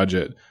regard for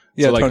budget.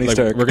 Yeah, so, like, Tony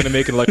Stark. We're going to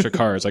make electric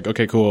cars. Like,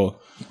 okay,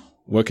 cool.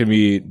 What can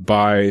we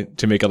buy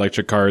to make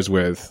electric cars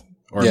with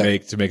or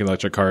make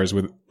electric cars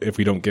with if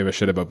we don't give a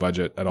shit about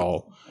budget at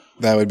all?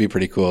 That would be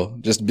pretty cool.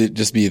 Just be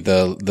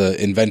the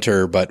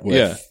inventor, but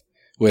with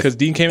because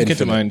Dean Kamen came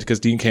to mind because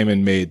Dean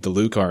Kamen made the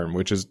Luke arm,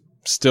 which is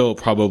still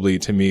probably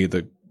to me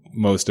the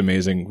most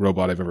amazing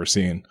robot I've ever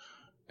seen.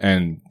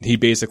 And he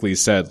basically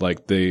said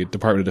like the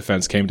Department of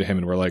Defense came to him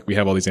and were like, we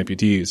have all these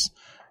amputees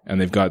and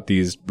they've got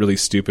these really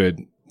stupid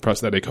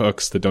prosthetic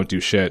hooks that don't do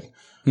shit.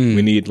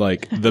 We need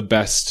like the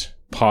best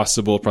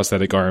possible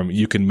prosthetic arm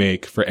you can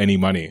make for any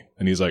money.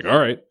 And he's like, all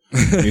right.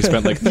 And he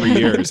spent like 3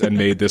 years and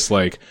made this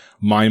like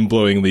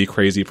mind-blowingly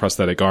crazy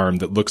prosthetic arm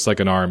that looks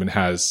like an arm and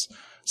has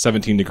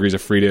 17 degrees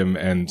of freedom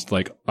and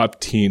like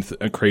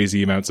upteenth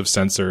crazy amounts of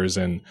sensors,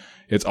 and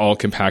it's all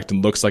compact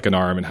and looks like an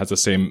arm and has the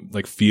same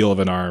like feel of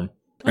an arm.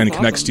 And it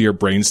connects to your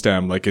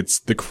brainstem. Like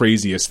it's the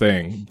craziest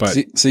thing, but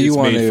so you it's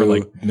want made to, for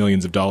like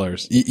millions of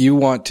dollars. You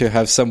want to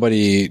have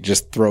somebody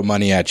just throw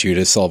money at you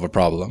to solve a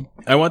problem.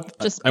 I want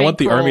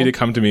the army to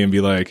come to me and be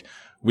like,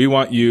 we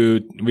want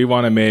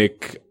to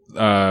make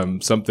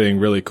something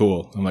really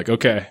cool. I'm like,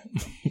 okay,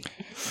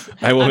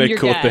 I will make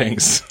cool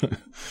things.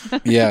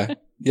 Yeah.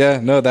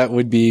 No, that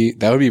would be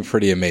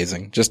pretty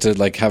amazing. Just to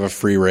like have a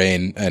free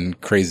reign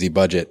and crazy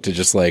budget to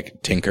just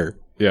like tinker.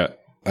 Yeah.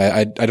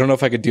 I don't know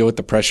if I could deal with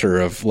the pressure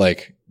of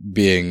like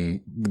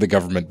being the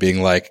government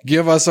being like,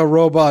 give us a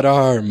robot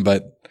arm,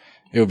 but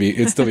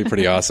it'd still be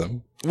pretty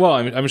awesome. Well,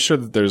 I'm sure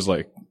that there's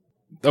like,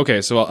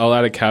 okay, so I'll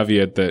add a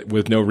caveat that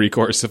with no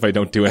recourse if I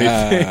don't do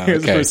anything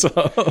as a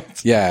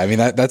result. Yeah. I mean,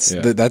 that's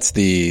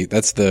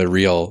the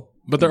real.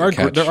 But there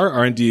are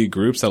R&D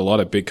groups at a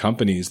lot of big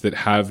companies that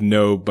have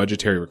no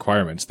budgetary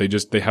requirements. They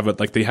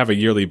have a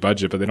yearly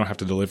budget, but they don't have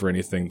to deliver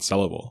anything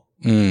sellable.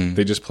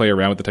 They just play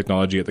around with the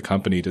technology at the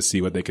company to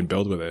see what they can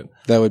build with it.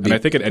 That would be, and I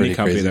think at any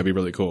company crazy. that'd be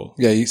really cool.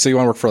 Yeah. So you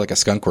want to work for like a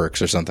Skunk Works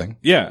or something?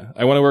 Yeah.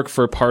 I want to work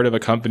for part of a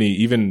company,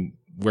 even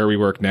where we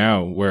work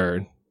now,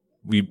 where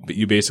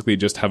you basically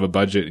just have a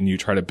budget and you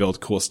try to build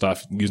cool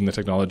stuff using the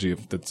technology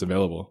that's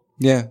available.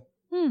 Yeah.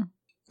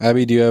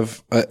 Abby, do you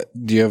have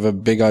a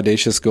big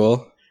audacious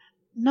goal?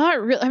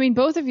 Not really. I mean,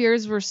 both of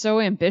yours were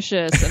so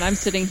ambitious, and I'm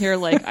sitting here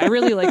like, I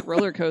really like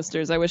roller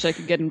coasters. I wish I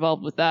could get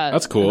involved with that.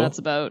 That's cool. And that's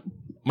about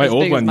my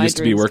old one used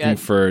to be working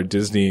for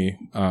Disney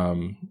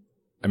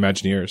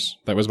Imagineers.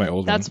 That was my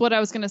old one. That's what I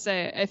was going to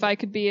say. If I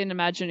could be an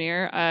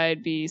Imagineer,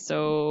 I'd be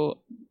so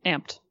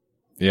amped.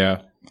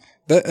 Yeah.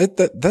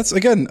 That's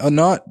again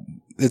not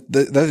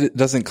that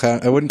doesn't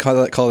count. I wouldn't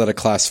call that a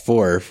class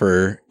 4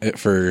 for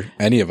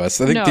any of us.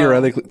 I think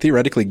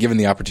theoretically, given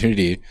the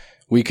opportunity,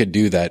 we could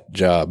do that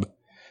job.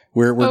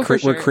 We're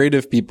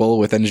creative people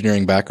with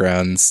engineering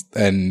backgrounds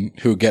and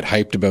who get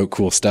hyped about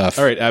cool stuff.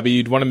 All right, Abby,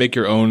 you'd want to make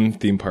your own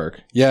theme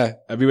park. Yeah.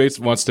 Abby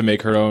wants to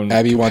make her own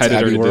Abby wants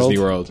competitor Abby to World?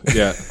 Disney World.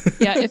 Yeah.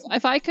 Yeah,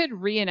 if I could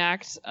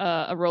reenact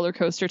a roller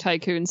coaster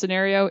tycoon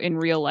scenario in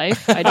real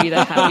life, I'd be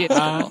the happiest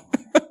girl.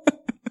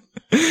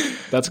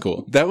 That's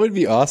cool. That would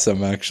be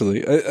awesome,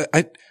 actually.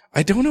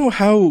 I don't know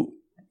how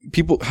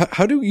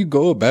how do you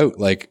go about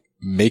like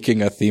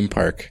making a theme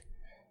park?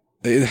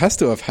 It has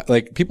to have,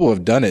 like, people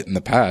have done it in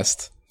the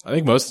past. I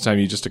think most of the time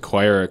you just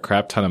acquire a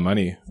crap ton of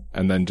money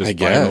and then just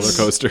buy roller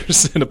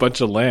coasters and a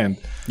bunch of land.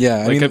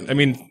 Yeah. I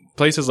mean,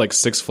 places like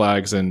Six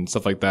Flags and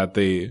stuff like that,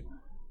 they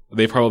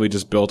probably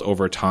just built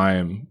over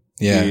time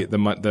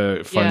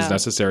the funds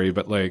necessary.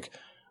 But like,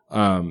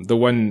 the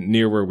one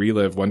near where we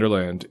live,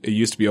 Wonderland, it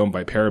used to be owned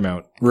by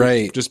Paramount.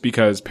 Right. Just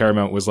because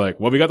Paramount was like,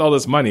 well, we got all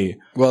this money.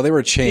 Well, they were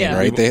a chain,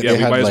 right? We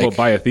might as well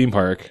buy a theme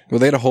park. Well,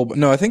 they had a whole,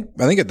 no, I think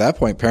at that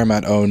point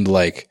Paramount owned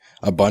like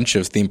a bunch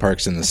of theme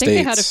parks in the States.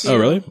 They had a few. Oh,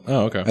 really?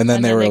 Oh, okay. And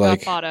then they were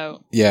like, got bought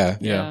out. Yeah.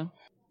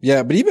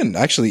 Yeah, but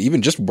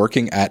even just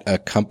working at a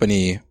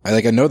company,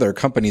 I know there are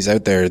companies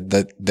out there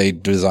that they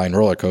design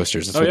roller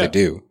coasters. That's what they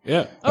do.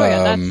 Yeah. Oh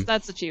yeah,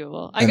 that's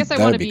achievable. I guess I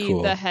want to be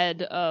cool. the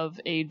head of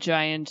a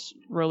giant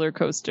roller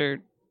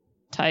coaster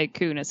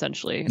tycoon,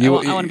 essentially. I You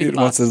want to be the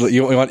boss.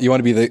 you want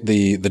to be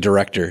the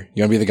director.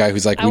 You want to be the guy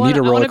who's like, we need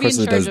a roller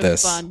coaster that does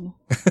this. Fun.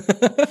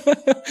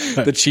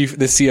 The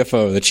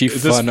CFO, the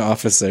chief fun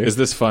officer. Is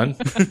this fun?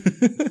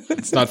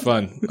 It's not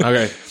fun.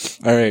 Okay.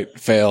 All right,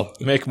 fail.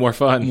 Make more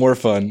fun. More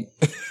fun.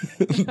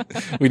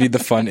 We need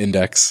the fun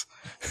index.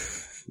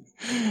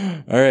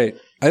 All right.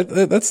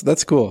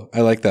 That's cool.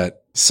 I like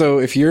that. So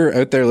if you're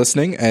out there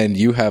listening and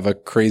you have a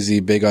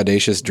crazy, big,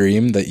 audacious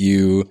dream that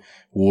you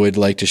would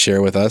like to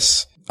share with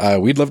us,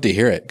 we'd love to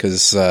hear it,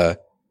 because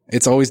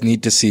it's always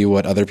neat to see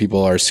what other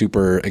people are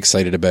super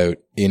excited about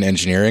in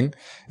engineering.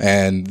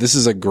 And this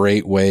is a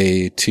great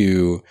way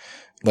to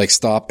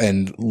stop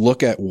and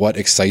look at what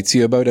excites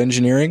you about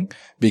engineering,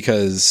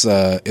 because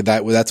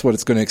that's what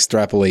it's going to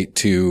extrapolate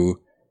to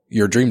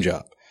your dream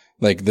job.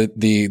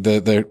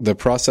 The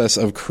process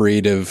of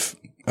creative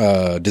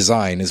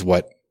design is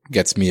what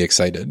gets me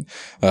excited.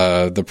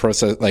 The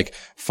process,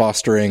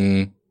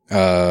 fostering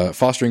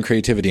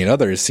creativity in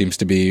others, seems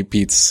to be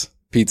Pete's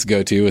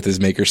go-to with his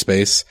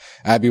makerspace.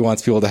 Abby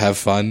wants people to have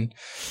fun.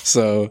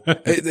 So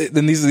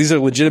then these are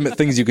legitimate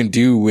things you can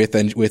do with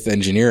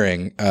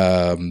engineering.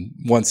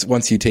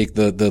 Once you take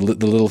the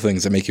little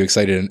things that make you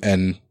excited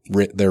and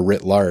they're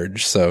writ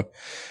large. So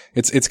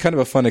it's kind of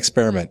a fun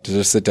experiment to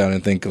just sit down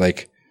and think,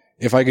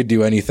 if I could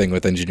do anything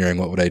with engineering,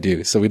 what would I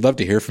do? So we'd love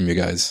to hear from you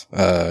guys.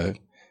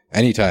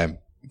 Anytime.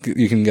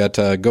 You can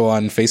go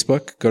on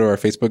Facebook, go to our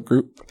Facebook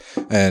group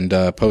and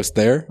post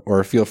there,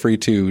 or feel free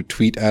to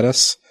tweet at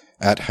us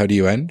at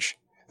HowDoYouEng,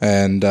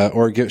 and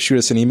or shoot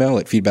us an email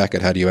at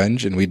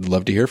feedback@howdoyoueng, and we'd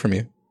love to hear from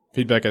you.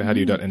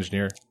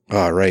 Feedback@howdoyou.engineer.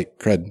 Oh, right.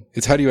 Cred.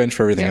 It's HowDoYouEng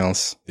for everything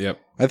else. Yep.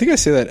 I think I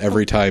say that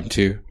every time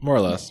too. More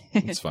or less.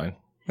 It's fine.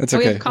 That's We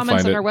okay. have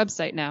comments We'll on find our it.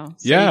 website now.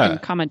 So Yeah. you can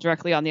comment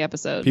directly on the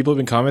episode. People have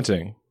been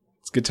commenting.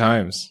 It's good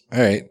times. All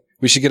right.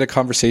 We should get a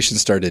conversation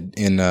started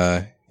in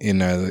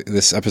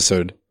this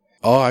episode.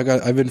 Oh,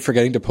 I've been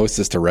forgetting to post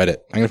this to Reddit.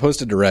 I'm going to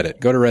post it to Reddit.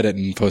 Go to Reddit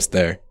and post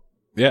there.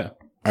 Yeah.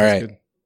 All right. Good.